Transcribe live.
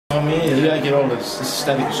I mean, you gotta get all this. This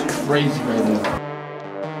aesthetic is crazy right now.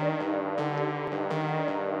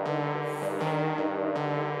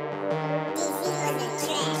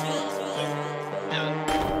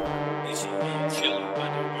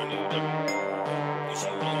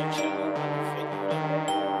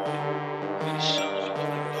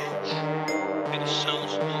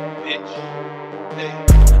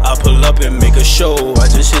 I pull up and make a show, I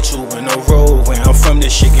just hit you in a row. Where I'm from,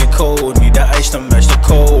 this shit get cold, need the ice to match the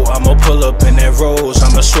cold. I'ma pull up in that Rose,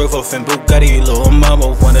 I'ma swerve off in Bugatti. Little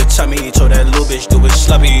mama wanna tell me, told that little bitch do it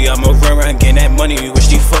sloppy. I'ma run around getting that money, wish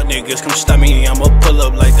these fuck niggas come stop me. I'ma pull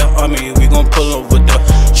up like the army, we gon' pull up with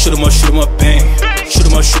the shoot 'em up, bang. Shoot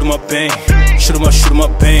 'em up, bang. Shoot 'em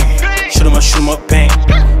up, bang. Shoot 'em up, bang.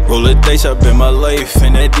 Roll the dice up in my life,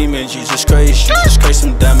 and that demon, Jesus Christ,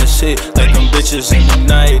 some diamonds hit like them bitches in the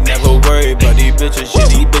night. Never worry about these bitches, yeah,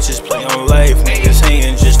 these bitches play on life. Niggas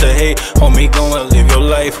hating just to hate, homie, go and live your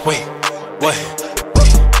life. Wait, what?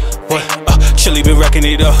 Chilly been racking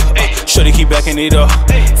it up, shorty keep backing it up.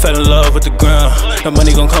 Fell in love with the ground, the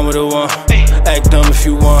money gon' come with a one. Act dumb if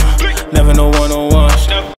you want, never know one-on-one.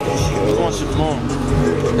 We're going to the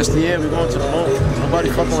moon. It's the end, we're going to the moon. Nobody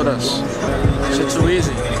fucking with us. Shit too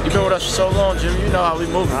easy. You've been with us for so long, Jimmy. You know how we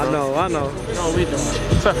move. I know. You know what we doing.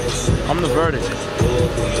 I'm the verdict.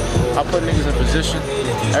 I put niggas in position.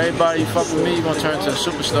 Everybody you fuck with me, you gonna turn into a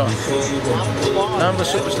superstar. None but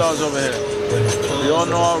superstars over here. We all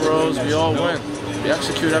know our roles, we all win. We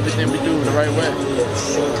execute everything we do the right way.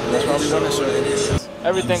 That's why we win this circle.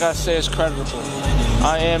 Everything I say is credible.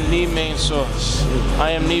 I am the main source.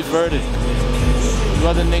 I am the verdict. You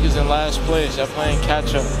other niggas in last place, y'all playing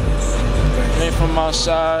catch up. Me from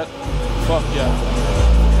outside, fuck y'all.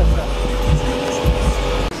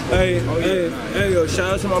 Hey, yo,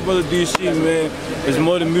 shout out to my brother DC, man. It's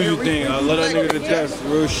more than music thing. I love that nigga to death,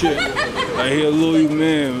 real shit. Like, he a Louis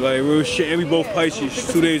man, like, real shit. And we both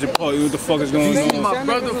Pisces, 2 days apart. What the fuck is going on? My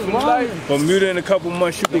brother from life. Bermuda in a couple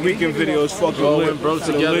months, shoot the weekend videos, fucking We all lit. went broke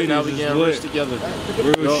together, now we getting rich together.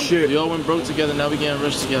 Real shit. We all went broke together, now we getting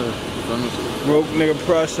rich together. Broke nigga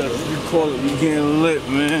process, you call it, you getting lit,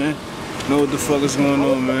 man. Know what the fuck is going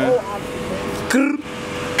on, man.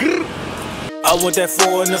 I want that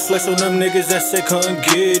 4 in the flex on them niggas that said couldn't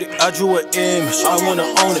get it. I drew an image, I wanna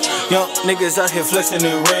own it. Young niggas out here flexing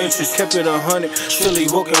in ranches, kept it 100. Chilly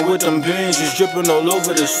walking with them binges, dripping all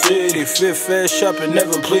over the city. Fifth fast shopping,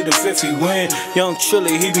 never played the 50 win. Young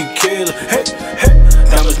Chilly, he be killing. Hey,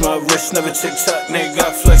 diamonds my wrist, never TikTok, nigga.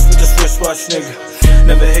 Got flex with this wristwatch, nigga.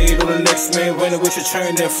 Never hate on the next man, winning with your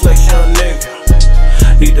turn, then flex, young nigga.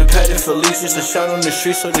 Need the patent for leases to shine on the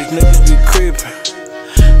street so these niggas be creeping.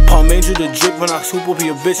 Palm Angel the drip when I swoop up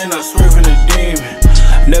your bitch and I swerve in the demon.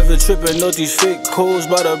 Never tripping on these fake codes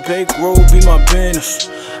by the bankroll, be my business.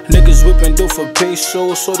 Niggas whipping dope for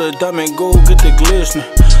pesos, so the diamond gold get the glistening.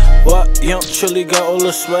 What? Young Chilly got all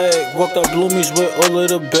the swag. Walked out Bloomies with all of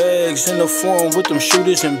the bags. In the forum with them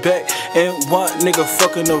shooters and back. And what nigga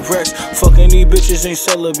fucking the racks? Fucking these bitches ain't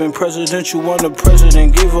celibate. Presidential on the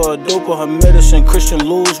president. Gave her a dope on her medicine. Christian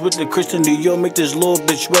Louis with the Christian Dior. Make this little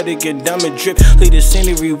bitch wet again. Diamond drip. Leave the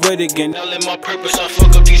scenery wet again. Now let my purpose, I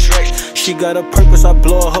fuck up these racks. She got a purpose, I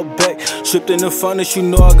blow her back. Slipped in the finest, you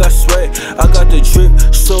know I got swag. I got the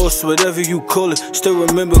drip, sauce, whatever you call it. Still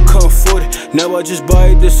remember, couldn't afford it. Now I just buy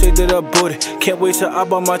it to say that I bought it. Can't wait till I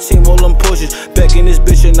buy my team all them Porsches. Back in this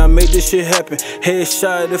bitch and I made this shit happen.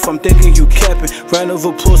 Headshot if I'm thinking you capping. Round of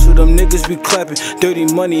applause for them niggas be clapping. Dirty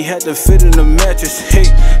money had to fit in the mattress. Hey.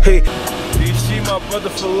 DC, my brother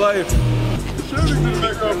for life.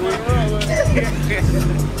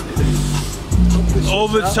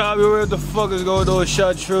 Overtime, you know what the fuck is going on?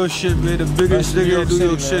 Sha Trillz shit, man. The biggest nigga in New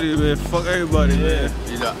York City, man. Fuck everybody, man.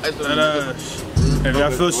 If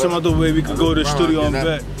y'all feel some other way, we could go to the studio on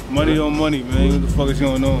bet. Money on money, man. What the fuck is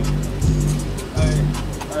going on?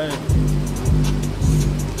 Hey.